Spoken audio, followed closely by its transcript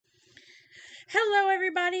Hello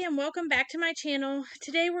everybody and welcome back to my channel.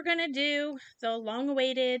 Today we're going to do the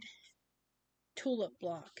long-awaited tulip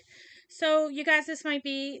block. So you guys, this might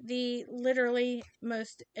be the literally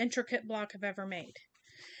most intricate block I've ever made.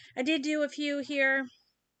 I did do a few here.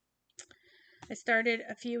 I started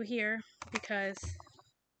a few here because,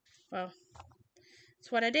 well,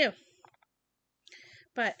 it's what I do.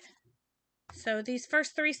 But, so these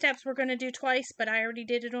first three steps we're going to do twice, but I already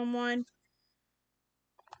did it on one.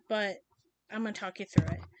 But I'm going to talk you through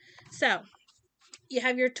it. So, you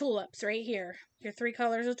have your tulips right here. Your three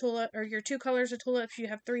colors of tulip, or your two colors of tulips, you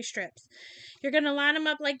have three strips. You're going to line them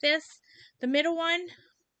up like this. The middle one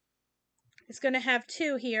is going to have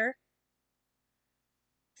two here.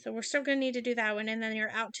 So we're still going to need to do that one. And then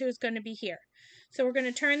your out two is going to be here. So we're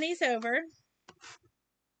going to turn these over.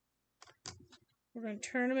 We're going to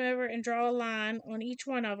turn them over and draw a line on each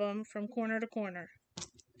one of them from corner to corner.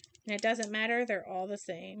 And it doesn't matter. They're all the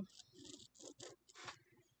same.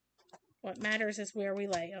 What matters is where we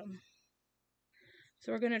lay them.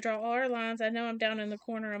 So we're going to draw all our lines. I know I'm down in the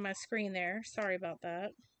corner of my screen there. Sorry about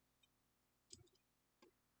that.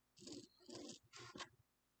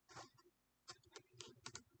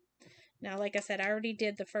 Now, like I said, I already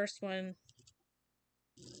did the first one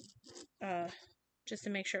just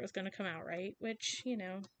to make sure it was going to come out right, which, you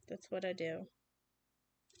know, that's what I do.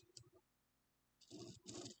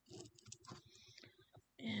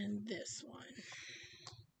 And this one.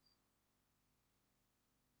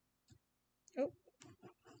 Oh.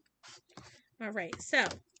 All right, so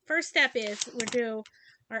first step is we'll do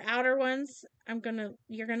our outer ones.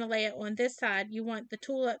 You're gonna lay it on this side. You want the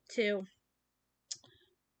tulip to,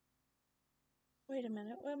 wait a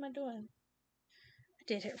minute, what am I doing? I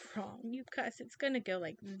did it wrong. You guys, it's gonna go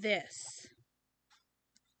like this.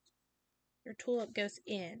 Your tulip goes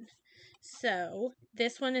in. So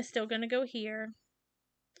this one is still gonna go here,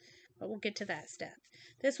 but we'll get to that step.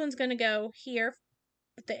 This one's gonna go here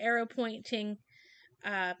with the arrow pointing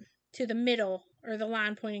to the middle, or the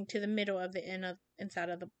line pointing to the middle of the inside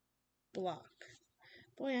of the block.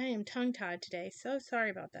 Boy, I am tongue-tied today. So sorry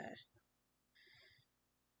about that.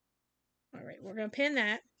 All right, we're going to pin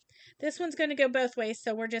that. This one's going to go both ways,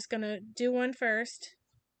 so we're just going to do one first.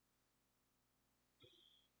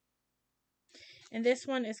 And this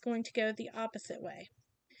one is going to go the opposite way.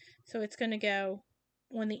 So it's going to go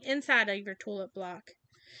on the inside of your tulip block.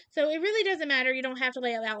 So it really doesn't matter. You don't have to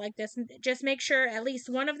lay it out like this. Just make sure at least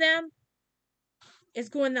one of them is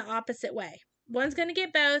going the opposite way. One's going to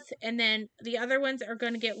get both, and then the other ones are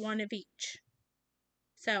going to get one of each.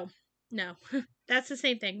 So, no, that's the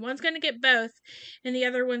same thing. One's going to get both, and the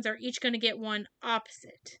other ones are each going to get one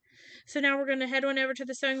opposite. So now we're going to head on over to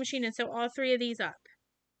the sewing machine and sew all three of these up.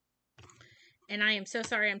 And I am so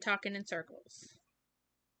sorry I'm talking in circles.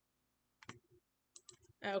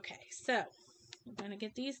 Okay, so we're going to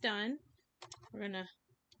get these done. We're going to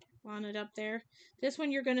line it up there. This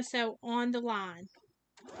one you're going to sew on the line.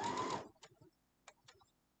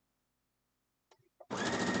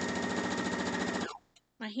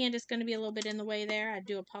 My hand is going to be a little bit in the way there. I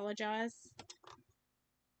do apologize.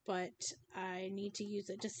 But I need to use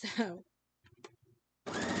it to sew.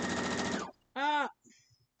 Ah!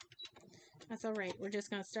 That's alright. We're just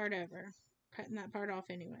going to start over. Cutting that part off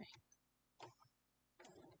anyway.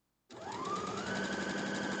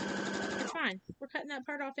 It's fine. We're cutting that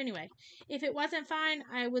part off anyway. If it wasn't fine,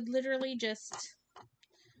 I would literally just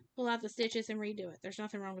pull out the stitches and redo it. There's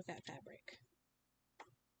nothing wrong with that fabric.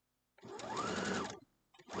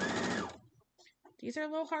 These are a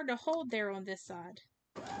little hard to hold there on this side.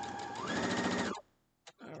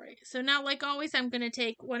 Alright, so now like always, I'm going to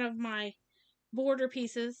take one of my border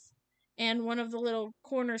pieces and one of the little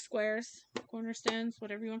corner squares, cornerstones,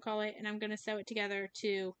 whatever you want to call it, and I'm going to sew it together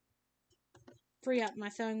to free up my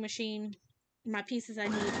sewing machine, my pieces I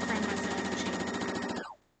need from my sewing machine.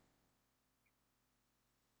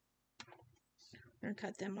 I'm going to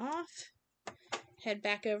cut them off, head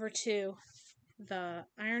back over to the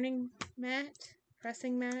ironing mat,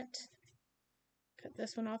 pressing mat, cut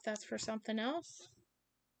this one off, that's for something else.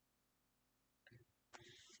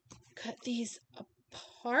 Cut these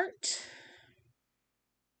apart.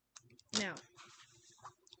 Now,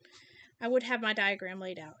 I would have my diagram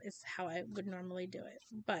laid out, is how I would normally do it,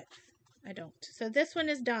 but I don't. So this one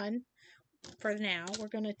is done for now. We're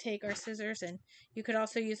going to take our scissors, and you could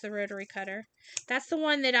also use the rotary cutter. That's the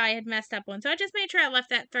one that I had messed up on, so I just made sure I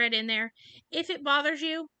left that thread in there. If it bothers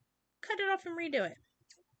you, cut it off and redo it.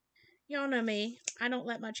 Y'all know me. I don't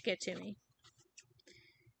let much get to me.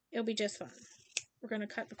 It'll be just fine. We're going to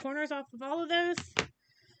cut the corners off of all of those.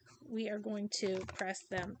 We are going to press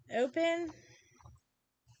them open.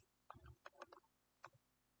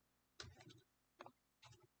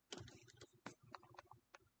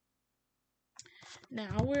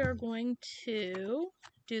 Now we're going to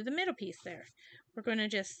do the middle piece there. We're going to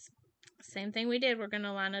just, same thing we did, we're going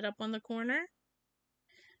to line it up on the corner.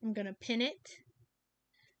 I'm going to pin it.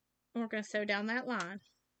 And we're going to sew down that line.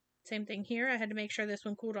 Same thing here. I had to make sure this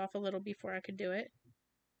one cooled off a little before I could do it.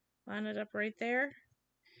 Line it up right there.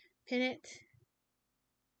 Pin it.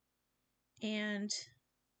 And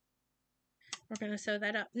we're going to sew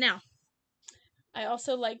that up. Now, I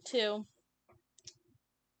also like to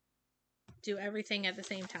do everything at the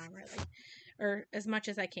same time, really. Or as much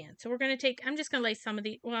as I can. So we're going to take, I'm just going to lay some of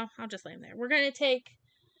the, well, I'll just lay them there. We're going to take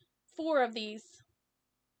 4 of these.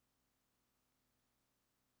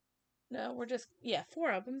 No, we're just, yeah,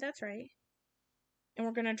 4 of them. That's right. And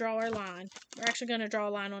we're going to draw our line. We're actually going to draw a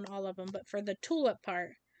line on all of them. But for the tulip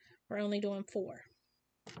part, we're only doing 4.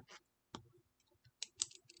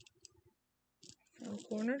 From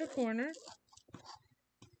corner to corner.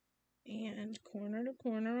 And corner to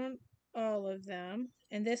corner on all of them.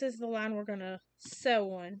 And this is the line we're going to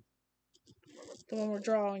sew on. The one we're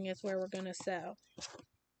drawing is where we're going to sew.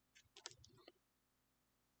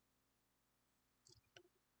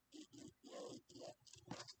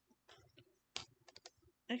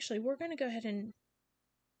 Actually, we're going to go ahead and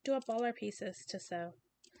do up all our pieces to sew.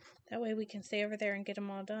 That way we can stay over there and get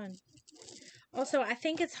them all done. Also, I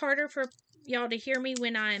think it's harder for y'all to hear me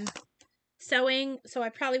when I'm sewing, so I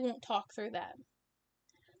probably won't talk through that.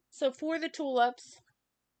 So for the tulips,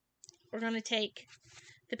 we're going to take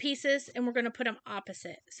the pieces and we're going to put them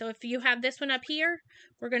opposite. So if you have this one up here,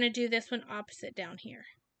 we're going to do this one opposite down here.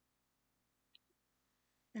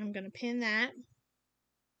 I'm going to pin that.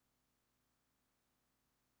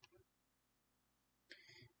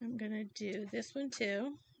 I'm going to do this one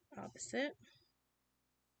too, opposite.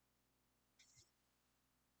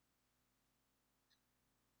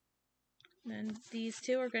 Then these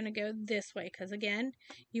two are going to go this way because, again,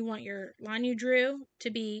 you want your line you drew to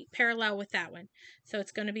be parallel with that one. So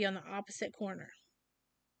it's going to be on the opposite corner.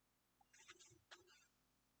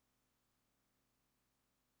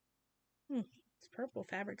 This purple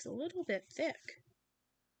fabric's a little bit thick,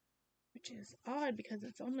 which is odd because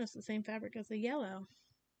it's almost the same fabric as the yellow.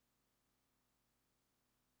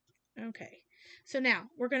 Okay, so now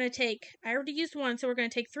we're going to take, I already used one, so we're going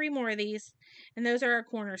to take 3 more of these, and those are our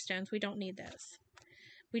cornerstones. We don't need those.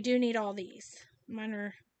 We do need all these. Mine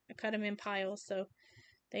are, I cut them in piles, so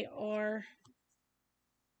they are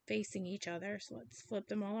facing each other. So let's flip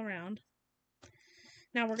them all around.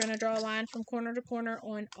 Now we're going to draw a line from corner to corner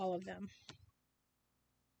on all of them.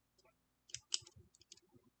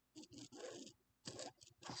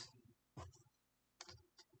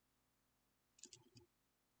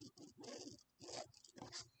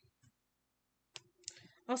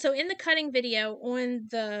 Also, in the cutting video on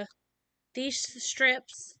these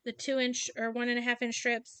strips, the 2-inch or 1.5-inch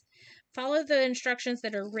strips, follow the instructions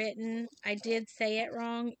that are written. I did say it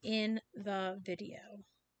wrong in the video.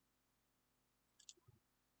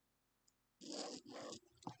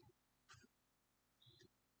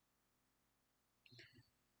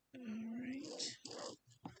 Alright.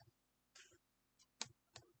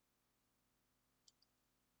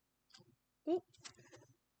 Oop.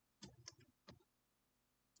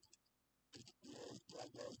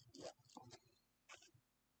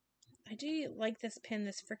 I do like this pin,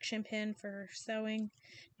 this friction pin for sewing.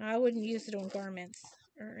 Now, I wouldn't use it on garments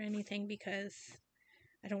or anything because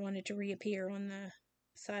I don't want it to reappear on the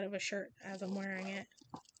side of a shirt as I'm wearing it,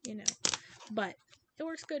 you know. But it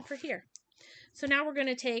works good for here. So now we're going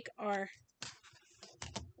to take our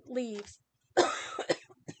leaves.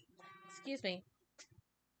 Excuse me.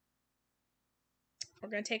 We're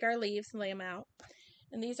going to take our leaves and lay them out.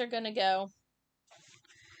 And these are going to go.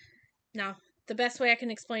 Now, the best way I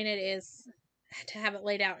can explain it is to have it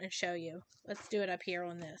laid out and show you. Let's do it up here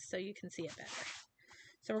on this so you can see it better.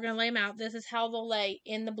 So we're going to lay them out. This is how they'll lay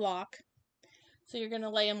in the block. So you're going to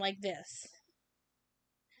lay them like this.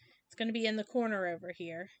 It's going to be in the corner over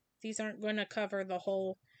here. These aren't going to cover the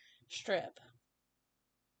whole strip.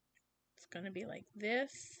 It's going to be like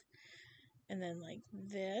this. And then like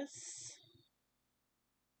this.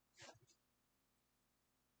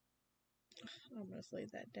 I almost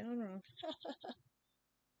laid that down wrong.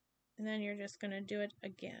 And then you're just going to do it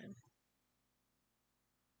again.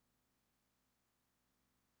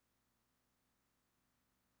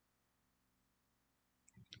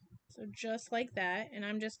 So just like that. And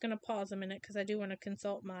I'm just going to pause a minute because I do want to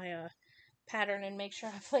consult my pattern and make sure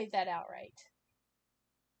I've laid that out right.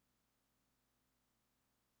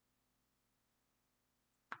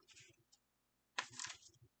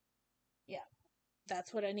 Yeah,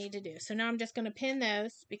 that's what I need to do. So now I'm just going to pin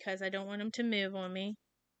those because I don't want them to move on me.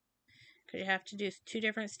 because you have to do 2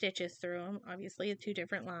 different stitches through them, obviously 2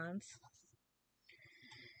 different lines.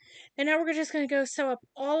 And now we're just going to go sew up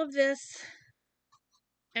all of this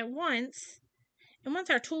at once. And once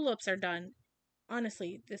our tulips are done,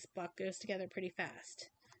 honestly, this block goes together pretty fast.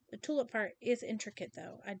 The tulip part is intricate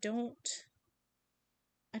though. I don't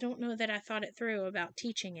know that I thought it through about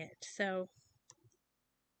teaching it, so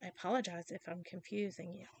I apologize if I'm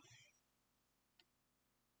confusing you.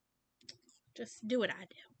 Just do what I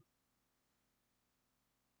do.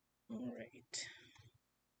 Alright.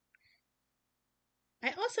 I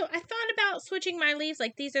thought about switching my leaves,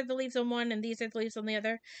 like these are the leaves on one and these are the leaves on the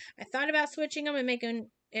other. I thought about switching them and making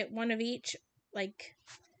it one of each, like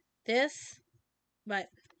this, but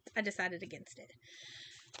I decided against it.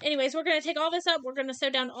 Anyways, we're going to take all this up, we're going to sew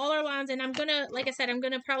down all our lines, and I'm going to, like I said, I'm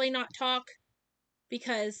going to probably not talk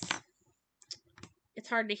because it's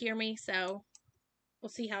hard to hear me, so we'll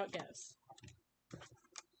see how it goes.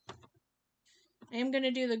 I am going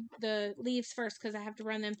to do the leaves first because I have to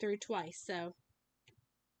run them through twice, so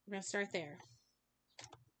we're going to start there.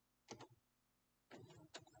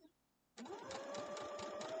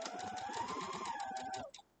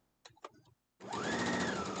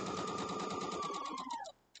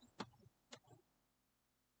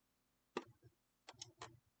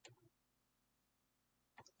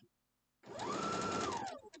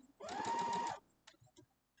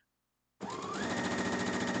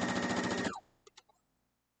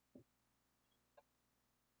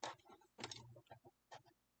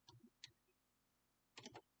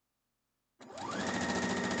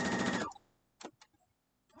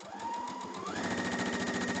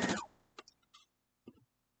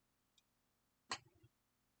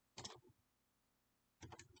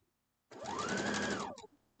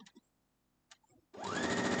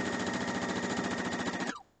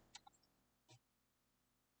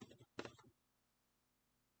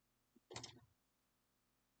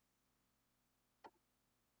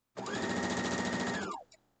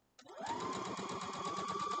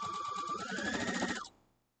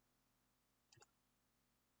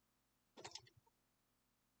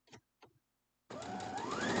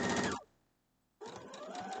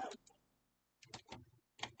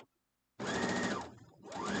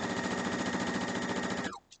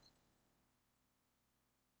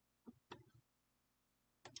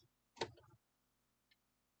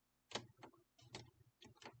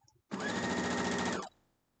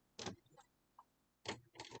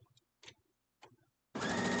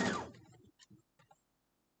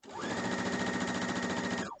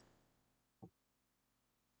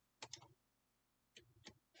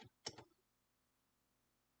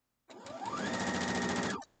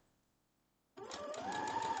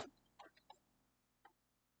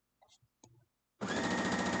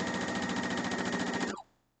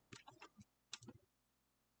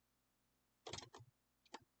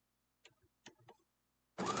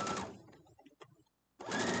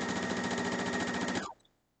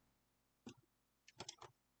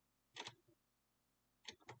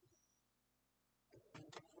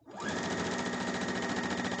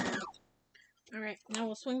 Alright, now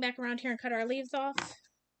we'll swing back around here and cut our leaves off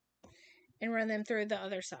and run them through the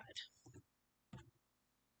other side.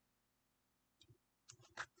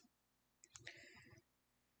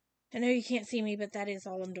 I know you can't see me, but that is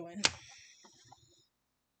all I'm doing.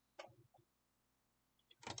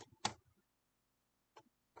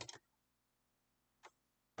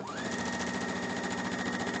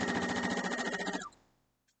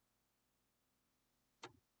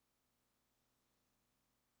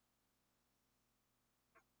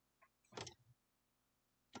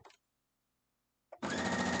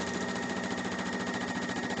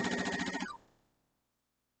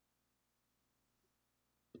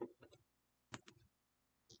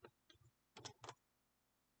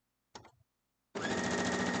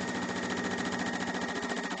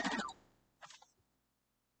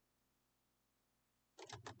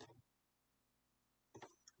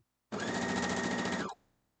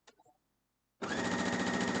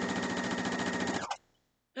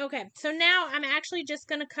 Okay, so now I'm actually just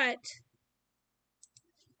going to cut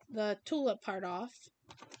the tulip part off.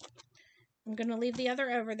 I'm going to leave the other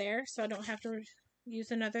over there so I don't have to use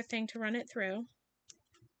another thing to run it through,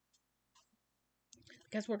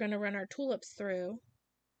 because we're going to run our tulips through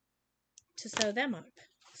to sew them up.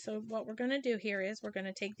 So what we're going to do here is we're going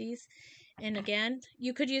to take these, and again,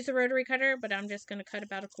 you could use a rotary cutter, but I'm just going to cut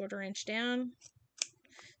about 1/4 inch down.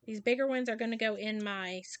 These bigger ones are going to go in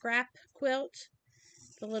my scrap quilt.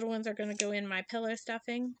 The little ones are going to go in my pillow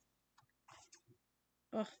stuffing.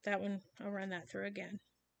 Oh, that one, I'll run that through again.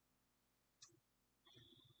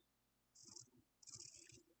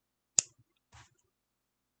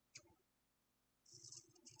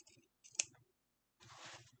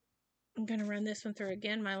 I'm going to run this one through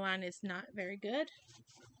again. My line is not very good.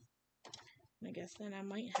 I guess then I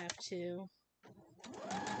might have to...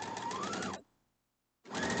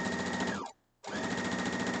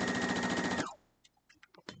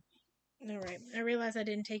 Alright, I realize I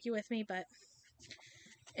didn't take you with me, but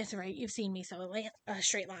it's alright. You've seen me sew a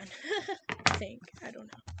straight line. I think. I don't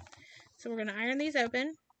know. So we're going to iron these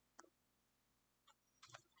open.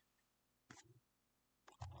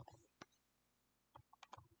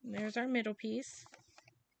 And there's our middle piece.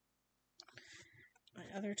 My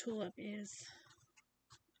other tulip is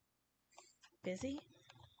busy.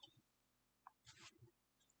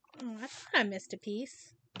 Oh, I thought I missed a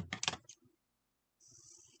piece.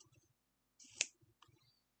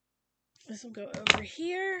 This will go over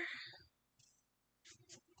here.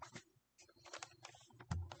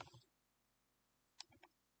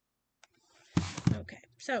 Okay,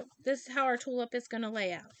 so this is how our tulip is going to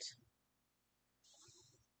lay out.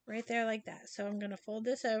 Right there like that. So I'm going to fold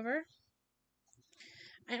this over.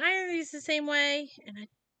 I iron these the same way, and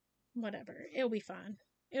whatever. It'll be fine.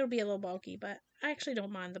 It'll be a little bulky, but I actually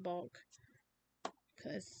don't mind the bulk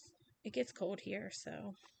because it gets cold here,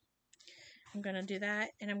 so I'm going to do that,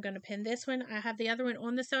 and I'm going to pin this one. I have the other one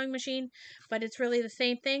on the sewing machine, but it's really the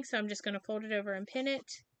same thing, so I'm just going to fold it over and pin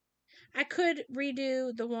it. I could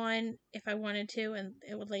redo the one if I wanted to, and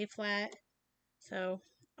it would lay flat, so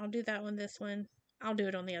I'll do that one, this one. I'll do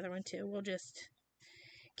it on the other one too. We'll just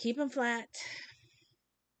keep them flat.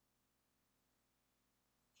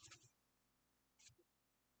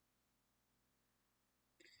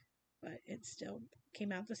 But it still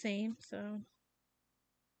came out the same, so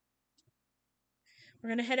we're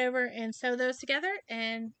going to head over and sew those together,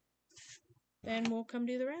 and then we'll come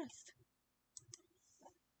do the rest.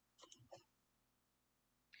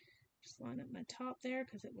 Just line up my top there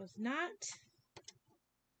because it was not.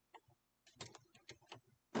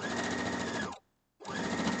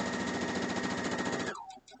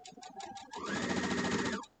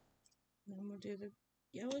 Then we'll do the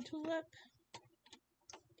yellow tulip.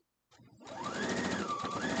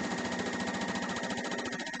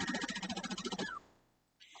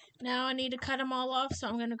 Now I need to cut them all off, so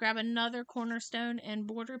I'm going to grab another cornerstone and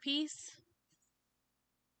border piece.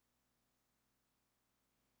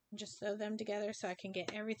 Just sew them together so I can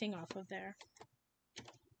get everything off of there.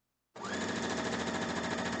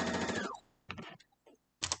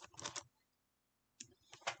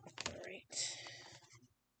 Alright.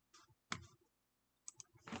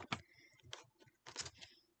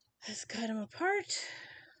 Let's cut them apart.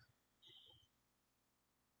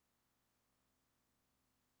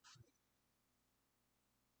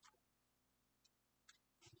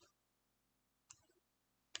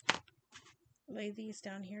 Lay these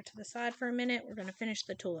down here to the side for a minute. We're going to finish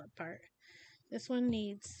the tulip part. This one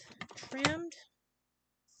needs trimmed.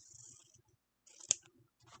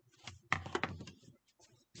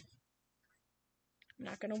 I'm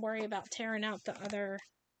not going to worry about tearing out the other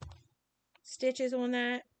stitches on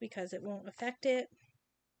that because it won't affect it.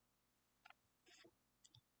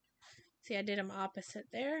 See, I did them opposite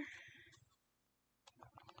there.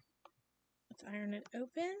 Let's iron it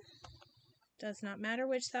open. Does not matter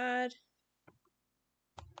which side.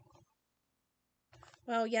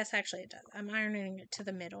 Well, yes, actually it does. I'm ironing it to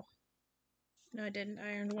the middle. No, I didn't.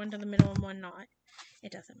 I ironed one to the middle and one not.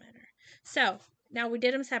 It doesn't matter. So, now we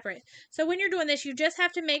did them separate. So when you're doing this, you just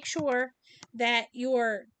have to make sure that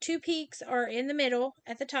your two peaks are in the middle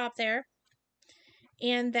at the top there.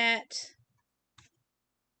 And that,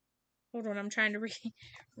 hold on, I'm trying to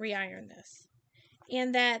re-iron this.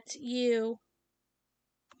 And that your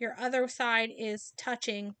other side is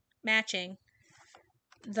matching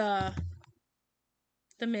the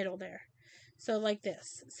middle there. So like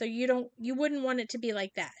this. So you wouldn't want it to be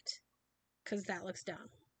like that, because that looks dumb.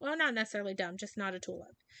 Well, not necessarily dumb, just not a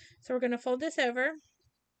tulip. So we're going to fold this over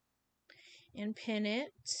and pin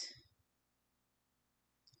it.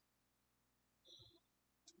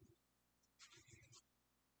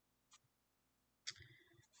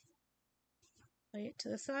 Lay it to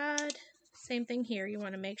the side. Same thing here. You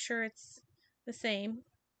want to make sure it's the same.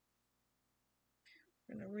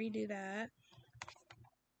 We're going to redo that.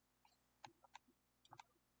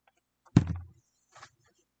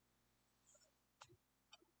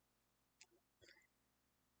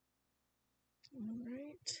 All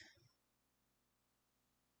right.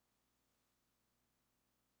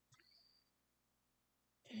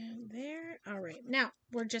 And there. All right. Now,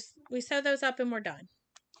 we sew those up and we're done.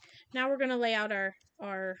 Now we're going to lay out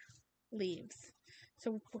our leaves.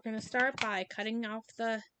 So we're going to start by cutting off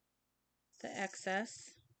the excess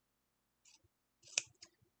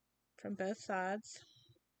from both sides.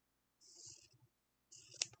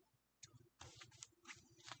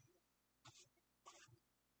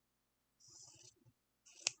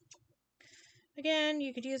 Again,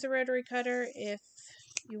 you could use a rotary cutter if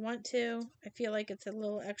you want to. I feel like it's a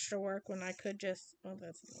little extra work when I could just, oh,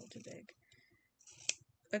 that's a little too big.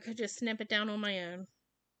 I could just snip it down on my own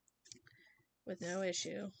with no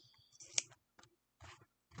issue.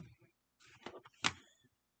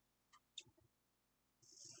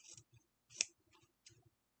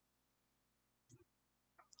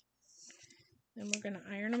 Then we're going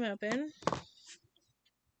to iron them open.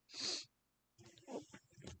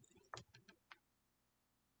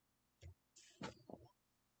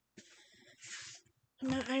 I'm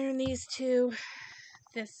going to iron these to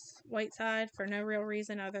this white side for no real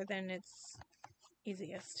reason other than it's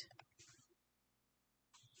easiest.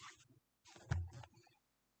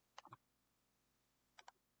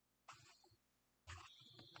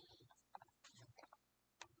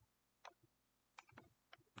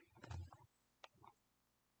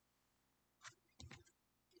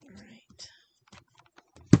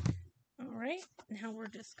 Alright, now we're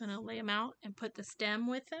just going to lay them out and put the stem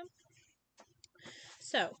with them.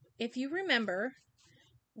 So, if you remember,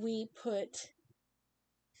 we put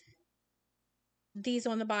these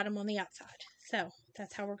on the bottom on the outside. So,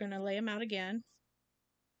 that's how we're going to lay them out again.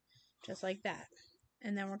 Just like that.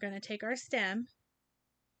 And then we're going to take our stem.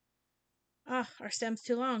 Our stem's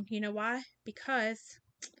too long. You know why? Because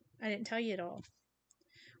I didn't tell you it all.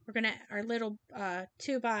 We're going to, our little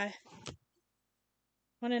 2 by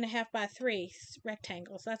 1.5 by 3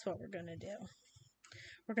 rectangles. That's what we're going to do.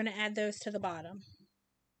 We're going to add those to the bottom.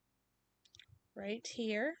 Right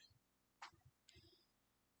here.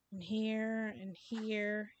 And here, and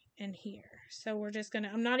here, and here. So we're just going to,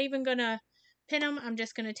 I'm not even going to pin them. I'm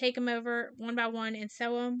just going to take them over one by one and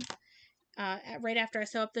sew them right after I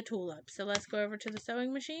sew up the tulip. So let's go over to the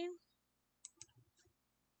sewing machine.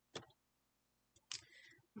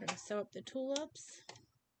 I'm going to sew up the tulips.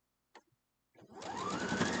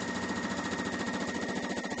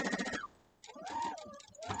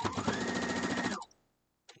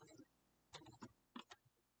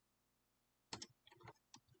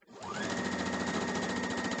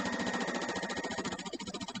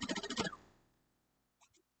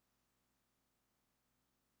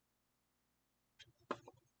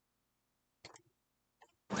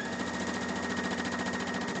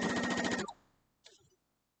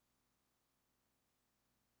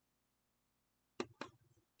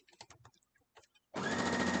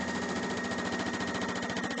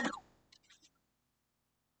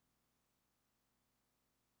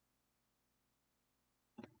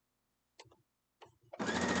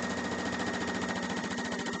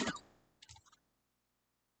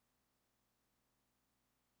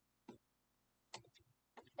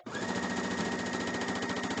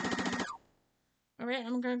 Alright,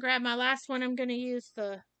 I'm going to grab my last one. I'm going to use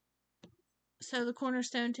the sew the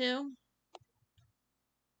cornerstone too.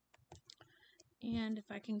 And if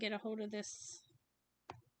I can get a hold of this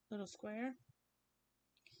little square,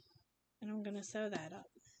 and I'm going to sew that up.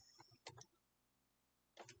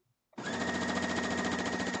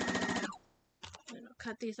 Then I'll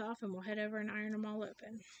cut these off and we'll head over and iron them all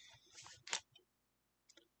open.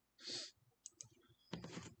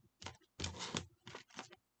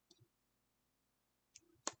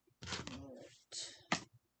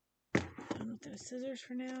 I'm with those scissors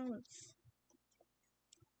for now.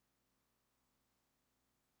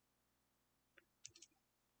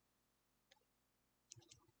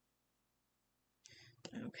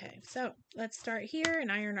 Okay, so let's start here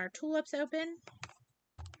and iron our tulips open.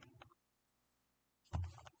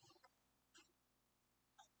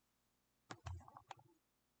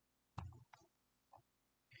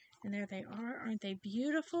 And there they are. Aren't they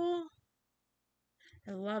beautiful?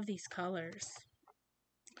 I love these colors.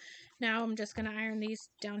 Now I'm just going to iron these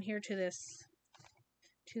down here to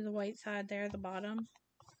the white side there, the bottom.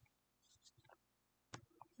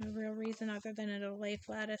 No real reason other than it'll lay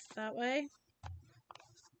flattest that way.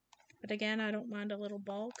 But again, I don't mind a little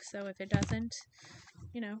bulk, so if it doesn't,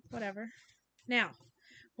 you know, whatever. Now,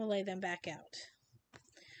 we'll lay them back out.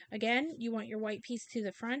 Again, you want your white piece to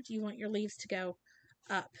the front. You want your leaves to go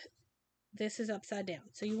up. This is upside down,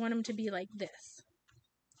 so you want them to be like this.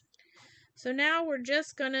 So now we're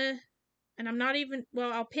just going to, and I'm not even,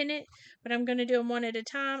 well, I'll pin it, but I'm going to do them one at a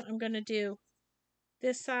time. I'm going to do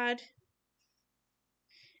this side,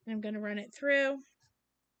 and I'm going to run it through.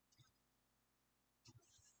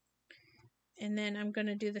 And then I'm going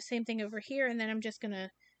to do the same thing over here, and then I'm just going to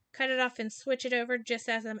cut it off and switch it over just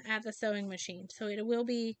as I'm at the sewing machine. So it will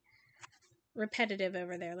be repetitive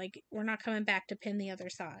over there. Like, we're not coming back to pin the other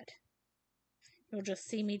side. You'll just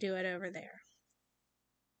see me do it over there.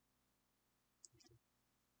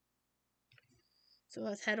 So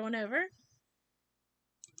let's head on over.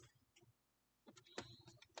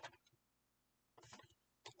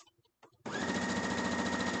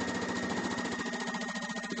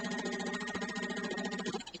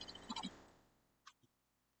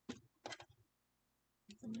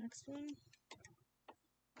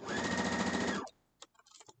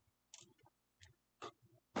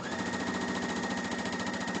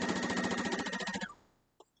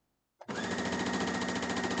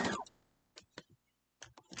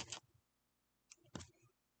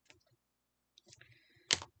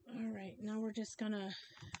 we're just gonna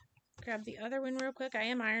grab the other one real quick. I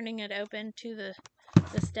am ironing it open to the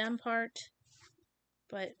stem part,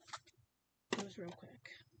 but it was real quick.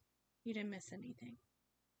 You didn't miss anything.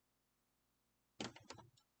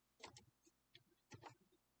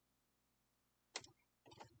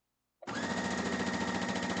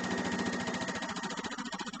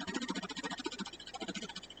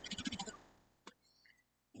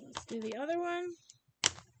 Let's do the other one.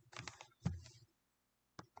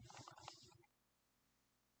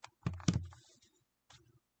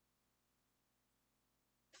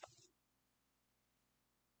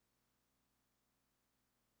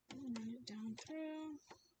 Run it down through.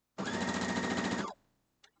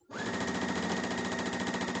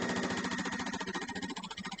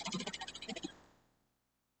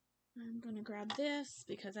 I'm going to grab this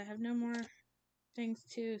because I have no more things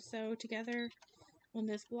to sew together on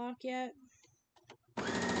this block yet.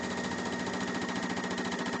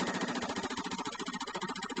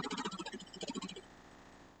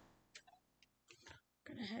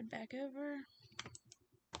 Gonna head back over.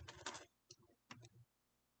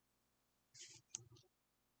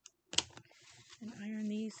 And iron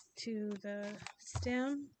these to the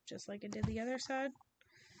stem, just like I did the other side.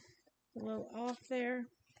 A little off there.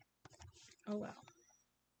 Oh well.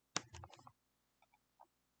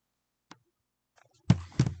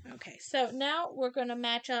 Okay, so now we're going to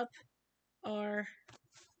match up our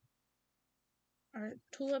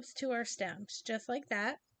tulips to our stems, just like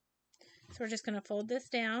that. So we're just going to fold this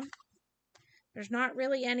down. There's not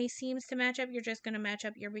really any seams to match up. You're just going to match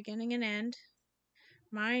up your beginning and end.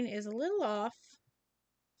 Mine is a little off,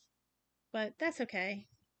 but that's okay.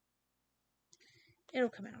 It'll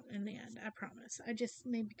come out in the end, I promise. I just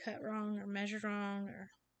maybe cut wrong or measured wrong, or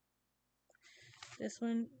this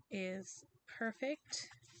one is perfect,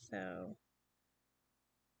 so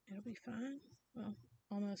it'll be fine. Well,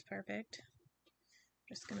 almost perfect.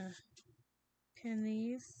 Just gonna pin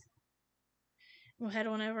these. We'll head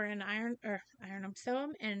on over and iron them, sew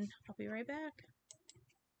them, and I'll be right back.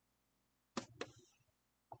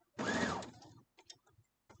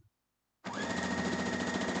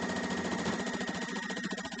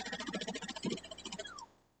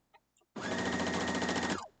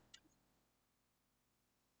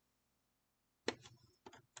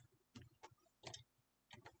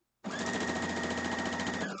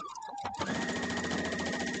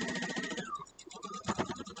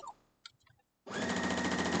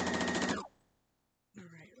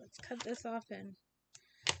 Alright, let's cut this off and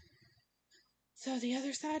sew the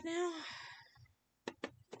other side now.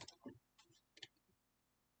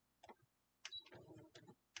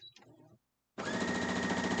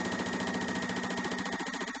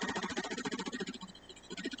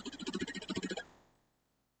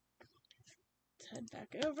 Head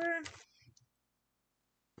back over.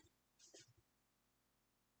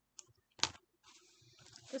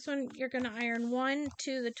 This one you're going to iron one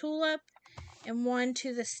to the tulip and one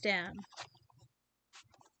to the stem.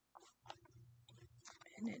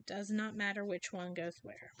 And it does not matter which one goes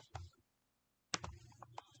where.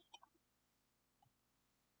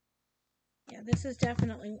 Yeah, this is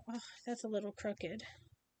definitely, oh, that's a little crooked,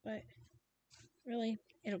 but really,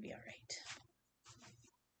 it'll be alright.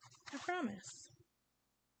 I promise.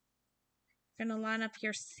 You're going to line up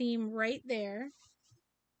your seam right there.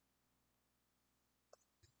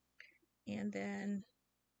 And then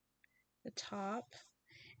the top.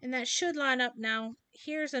 And that should line up. Now,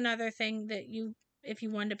 here's another thing that if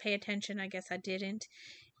you wanted to pay attention, I guess I didn't.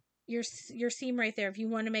 Your seam right there, if you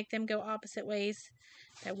want to make them go opposite ways,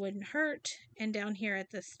 that wouldn't hurt. And down here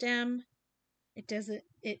at the stem, it does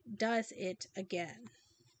it again.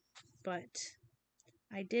 But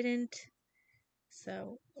I didn't,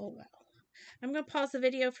 so oh well. I'm going to pause the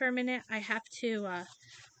video for a minute. I have to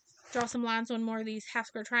draw some lines on more of these half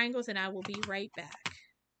square triangles, and I will be right back.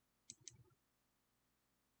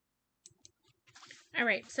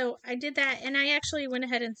 Alright, so I did that, and I actually went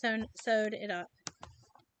ahead and sewed it up.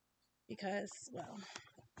 Because, well,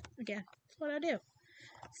 again, that's what I do.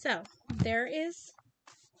 So, there is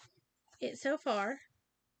it so far.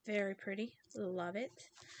 Very pretty. Love it.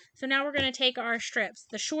 So now we're going to take our strips.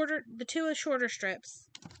 The two shorter strips.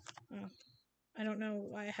 Oh, I don't know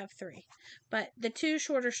why I have three. But the two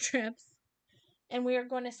shorter strips. And we are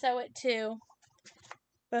going to sew it to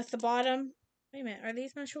both the bottom. Wait a minute. Are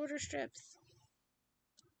these my shorter strips?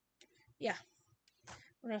 Yeah.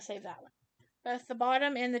 We're going to save that one. Both the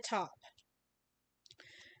bottom and the top.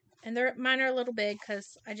 And mine are a little big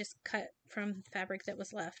because I just cut from fabric that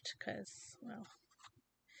was left. Because, well,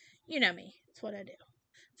 you know me. It's what I do.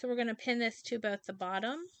 So we're going to pin this to both the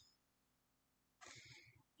bottom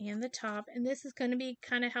and the top. And this is going to be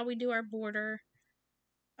kind of how we do our border,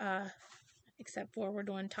 except for we're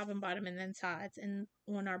doing top and bottom and then sides. And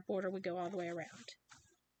on our border, we go all the way around.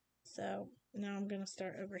 So now I'm going to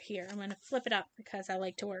start over here. I'm going to flip it up because I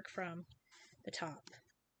like to work from the top.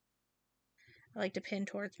 I like to pin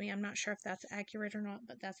towards me. I'm not sure if that's accurate or not,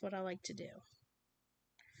 but that's what I like to do.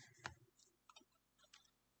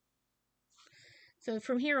 So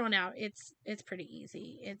from here on out, it's pretty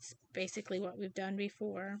easy. It's basically what we've done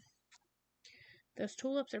before. Those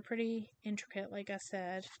tulips are pretty intricate, like I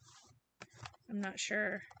said. I'm not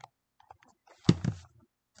sure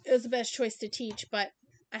it was the best choice to teach, but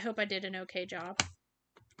I hope I did an okay job.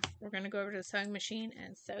 We're going to go over to the sewing machine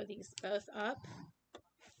and sew these both up.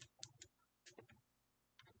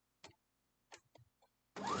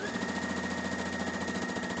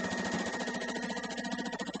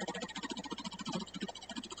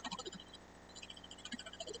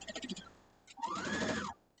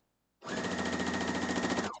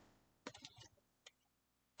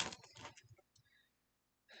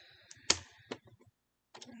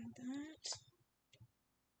 Grab that.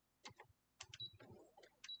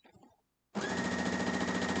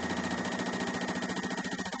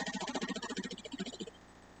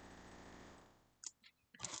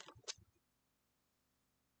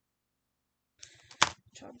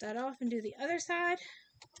 Chop that off and do the other side.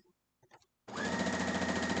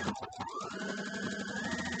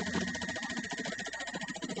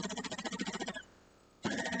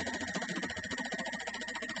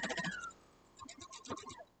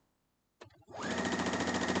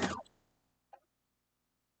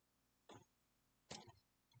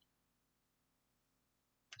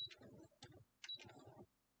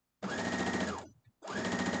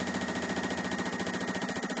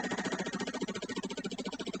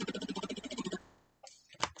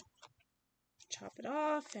 Chop it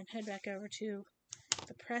off and head back over to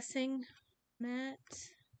the pressing mat.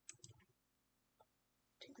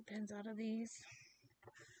 Take the pins out of these.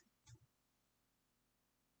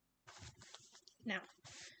 Now,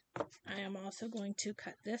 I am also going to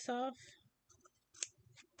cut this off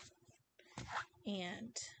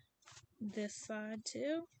and this side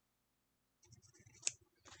too.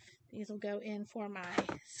 These will go in for my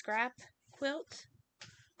scrap quilt,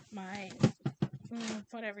 my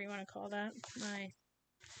whatever you want to call that, my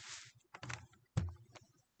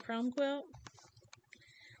chrome quilt.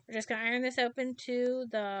 We're just going to iron this open to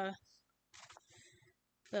the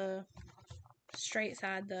straight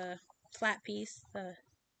side, the flat piece, the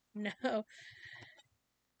no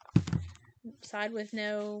side with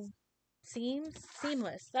no seams,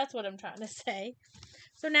 seamless. That's what I'm trying to say.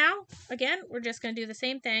 So now, again, we're just going to do the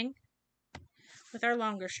same thing with our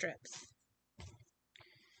longer strips.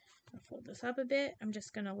 I'll fold this up a bit. I'm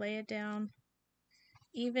just going to lay it down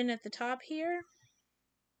even at the top here.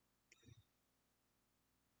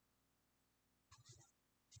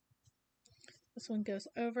 This one goes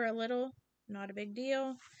over a little, not a big deal.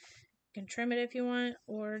 You can trim it if you want,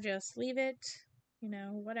 or just leave it, you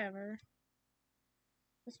know, whatever.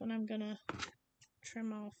 This one I'm gonna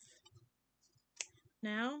trim off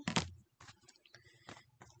now.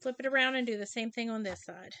 Flip it around and do the same thing on this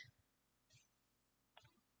side.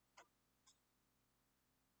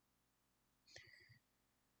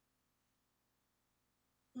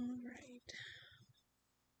 All right.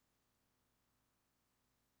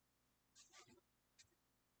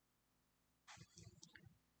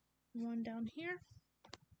 One down here.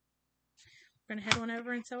 We're going to head one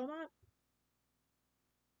over and sew them up.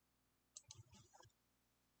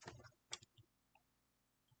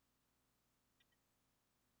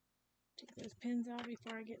 Take those pins out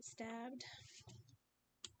before I get stabbed.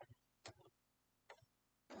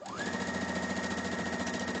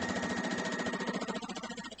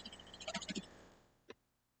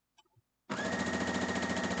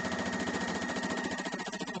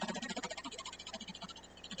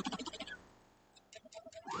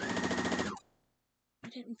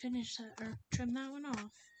 Didn't finish that or trim that one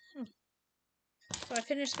off. So I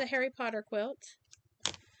finished the Harry Potter quilt.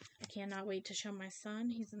 I cannot wait to show my son.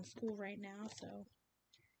 He's in school right now, so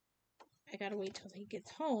I gotta wait till he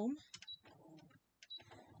gets home.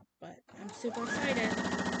 But I'm super excited.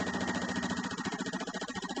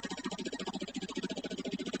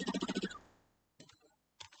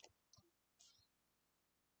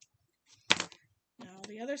 Now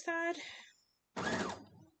the other side.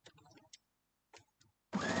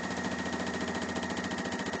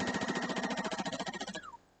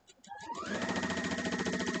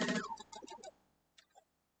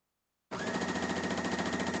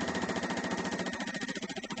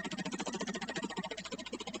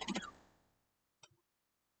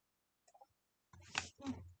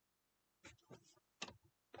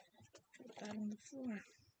 that on the floor.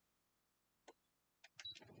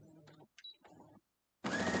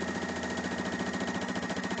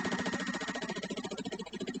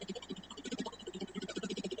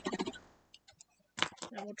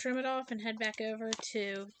 Now we'll trim it off and head back over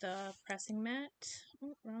to the pressing mat.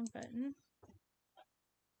 Oh, wrong button.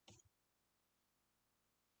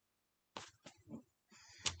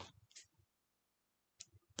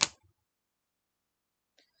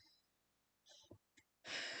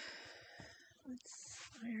 Let's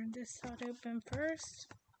iron this side open first.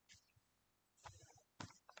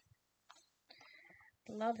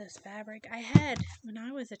 Love this fabric. I had, when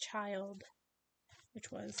I was a child,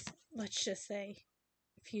 which was, let's just say,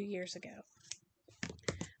 a few years ago,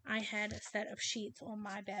 I had a set of sheets on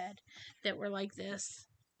my bed that were like this,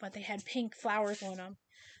 but they had pink flowers on them.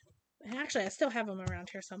 And actually, I still have them around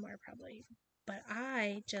here somewhere, probably. But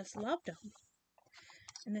I just loved them.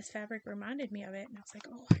 And this fabric reminded me of it, and I was like,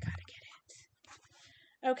 oh, I gotta get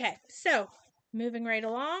it. Okay, so, moving right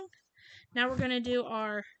along. Now we're going to do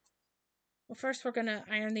our, well, first we're going to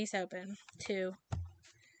iron these open to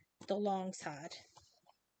the long side.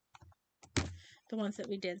 The ones that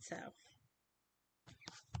we did sew.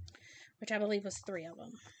 Which I believe was 3 of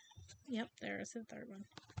them. Yep, there's the third one.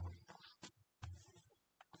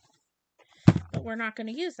 But we're not going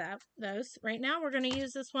to use those. Right now we're going to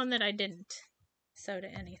use this one that I didn't sew to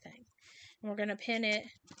anything. And we're going to pin it.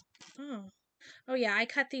 Oh yeah, I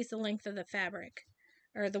cut these the length of the fabric.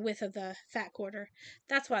 Or the width of the fat quarter.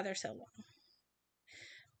 That's why they're so long.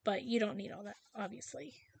 But you don't need all that,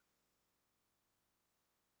 obviously.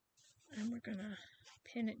 And we're going to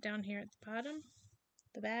pin it down here at the bottom.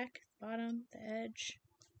 The back, bottom, the edge.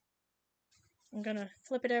 I'm going to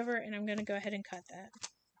flip it over and I'm going to go ahead and cut that.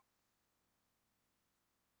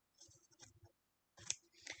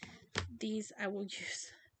 These I will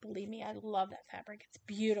use. Believe me, I love that fabric. It's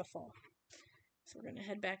beautiful. So we're going to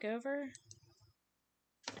head back over.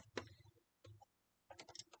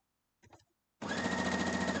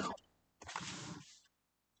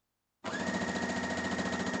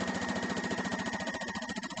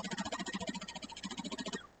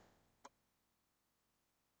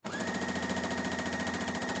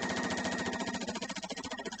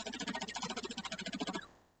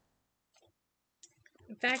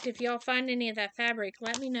 In fact, if y'all find any of that fabric,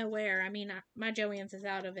 let me know where. I mean, my Joann's is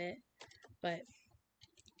out of it, but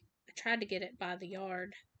I tried to get it by the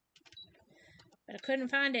yard, but I couldn't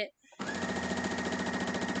find it.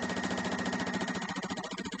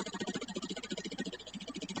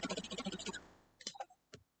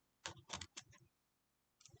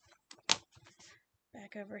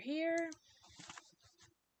 Back over here.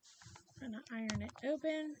 I'm going to iron it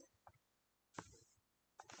open.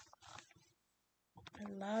 I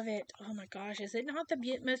love it. Oh my gosh, is it not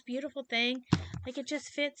the most beautiful thing? Like, it just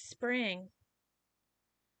fits spring.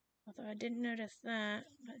 Although I didn't notice that,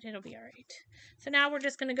 but it'll be alright. So now we're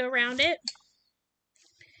just going to go around it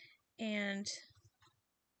and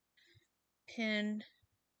pin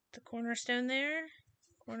the cornerstone there.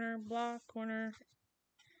 Corner block, corner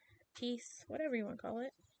piece, whatever you want to call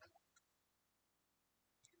it.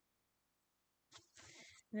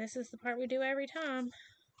 And this is the part we do every time.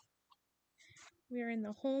 We are in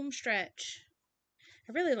the home stretch.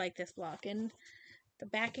 I really like this block, and the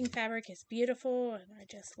backing fabric is beautiful, and I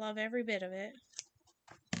just love every bit of it.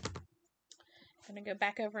 I'm going to go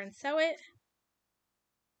back over and sew it.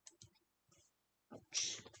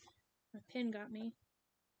 Ouch. My pin got me.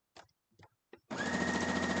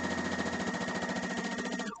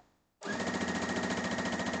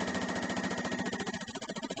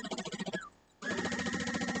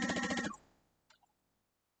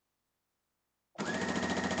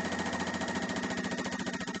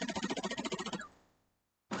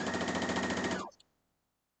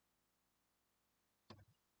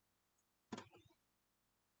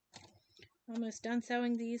 Almost done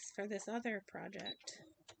sewing these for this other project.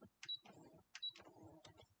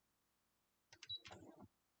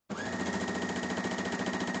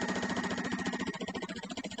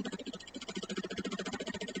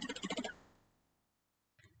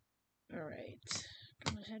 Alright,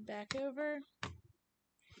 I'm going to head back over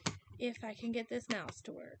if I can get this mouse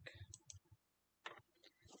to work.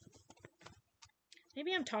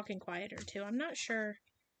 Maybe I'm talking quieter too. I'm not sure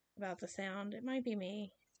about the sound. It might be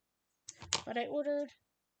me. But I ordered,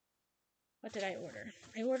 what did I order?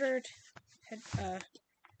 I ordered,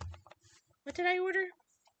 what did I order?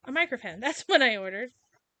 A microphone. That's what I ordered.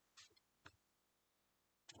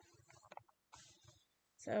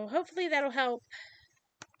 So hopefully that'll help.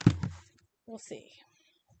 We'll see.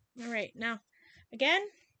 Alright, now, again,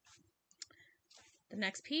 the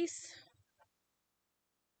next piece.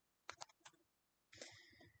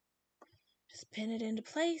 pin it into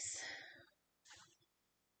place.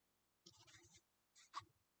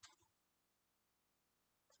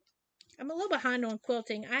 I'm a little behind on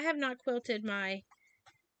quilting. I have not quilted my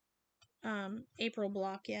April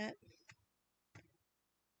block yet,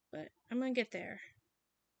 but I'm gonna get there.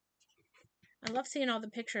 I love seeing all the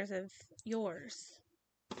pictures of yours.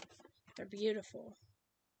 They're beautiful.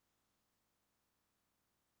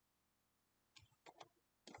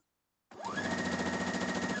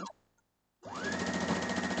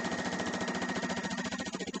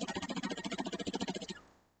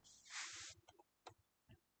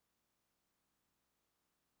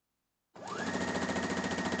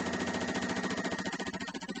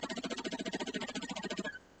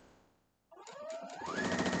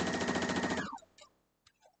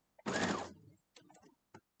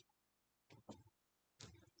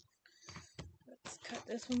 Let's cut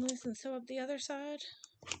this one loose and sew up the other side.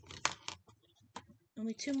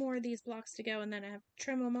 Only 2 more of these blocks to go, and then I have to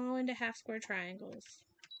trim them all into half square triangles.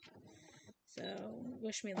 So,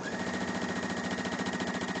 wish me luck.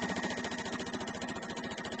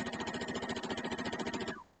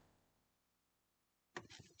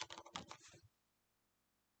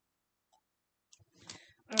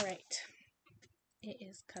 Alright, it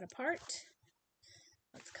is cut apart.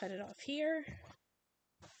 Let's cut it off here.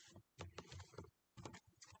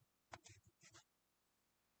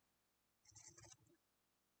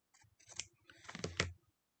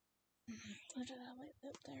 Where did I light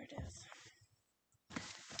up? There it is.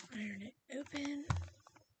 Iron it open.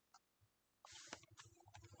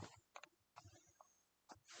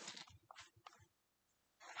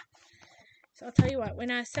 So I'll tell you what,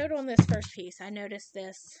 when I sewed on this first piece, I noticed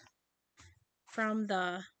this from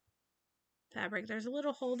the fabric. There's a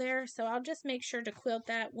little hole there, so I'll just make sure to quilt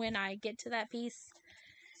that when I get to that piece,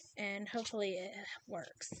 and hopefully it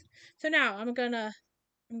works. So now I'm gonna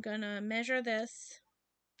measure this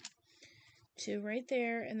to right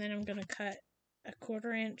there, and then I'm gonna cut a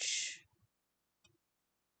 1/4 inch.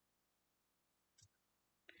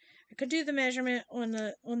 I could do the measurement on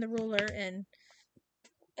the ruler and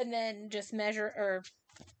then just measure, or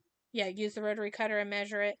yeah, use the rotary cutter and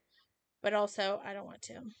measure it. But also, I don't want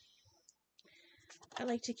to. I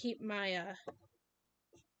like to keep my, I'm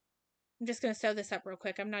just going to sew this up real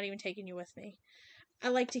quick. I'm not even taking you with me. I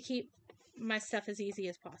like to keep my stuff as easy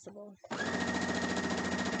as possible,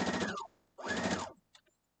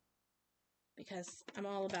 because I'm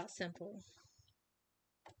all about simple.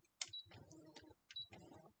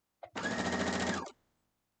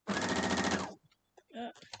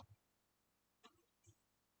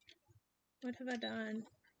 What have I done?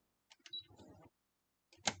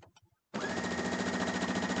 There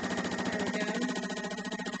we go.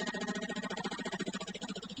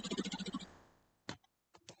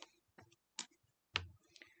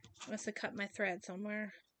 I must have cut my thread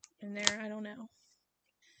somewhere in there. I don't know.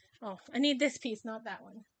 Oh, I need this piece, not that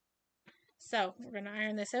one. So we're going to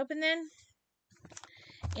iron this open then.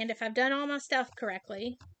 And if I've done all my stuff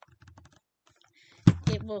correctly,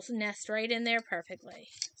 it will nest right in there perfectly.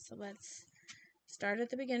 So let's start at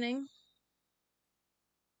the beginning.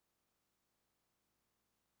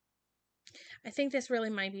 I think this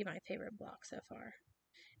really might be my favorite block so far.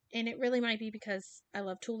 And it really might be because I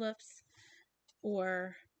love tulips,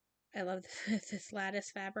 or I love this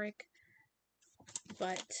lattice fabric.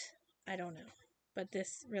 But I don't know. But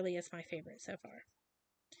this really is my favorite so far.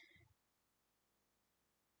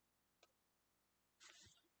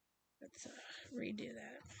 Let's redo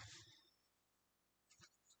that.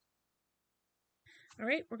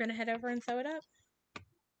 Alright, we're going to head over and sew it up.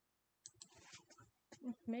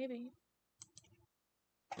 Maybe.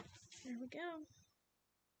 There we go.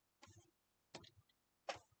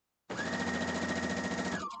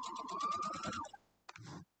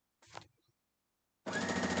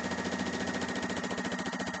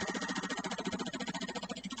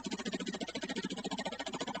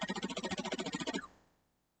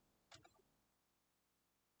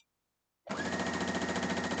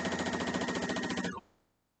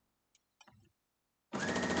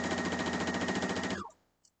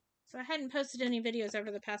 So I hadn't posted any videos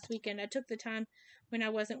over the past weekend. I took the time when I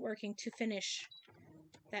wasn't working to finish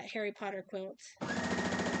that Harry Potter quilt.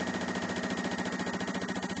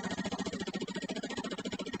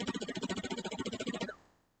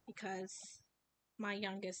 Because my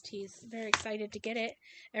youngest, he's very excited to get it.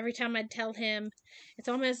 Every time I'd tell him it's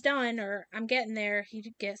almost done or I'm getting there,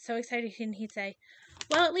 he'd get so excited and he'd say,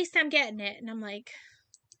 well, at least I'm getting it. And I'm like,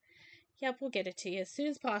 yep, we'll get it to you as soon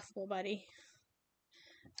as possible, buddy.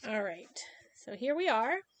 All right, so here we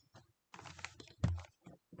are.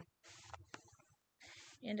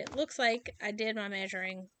 And it looks like I did my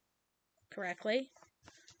measuring correctly.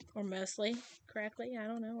 Or mostly correctly. I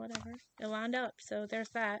don't know, whatever. It lined up, so there's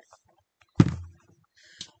that.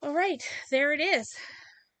 Alright, there it is.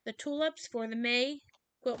 The tulips for the May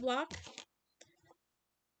quilt block.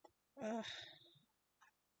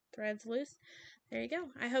 Threads loose. There you go.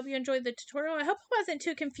 I hope you enjoyed the tutorial. I hope it wasn't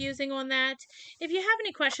too confusing on that. If you have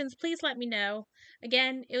any questions, please let me know.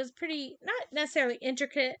 Again, it was pretty, not necessarily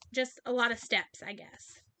intricate, just a lot of steps, I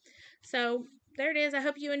guess. So, there it is. I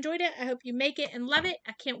hope you enjoyed it. I hope you make it and love it.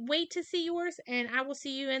 I can't wait to see yours, and I will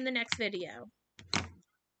see you in the next video.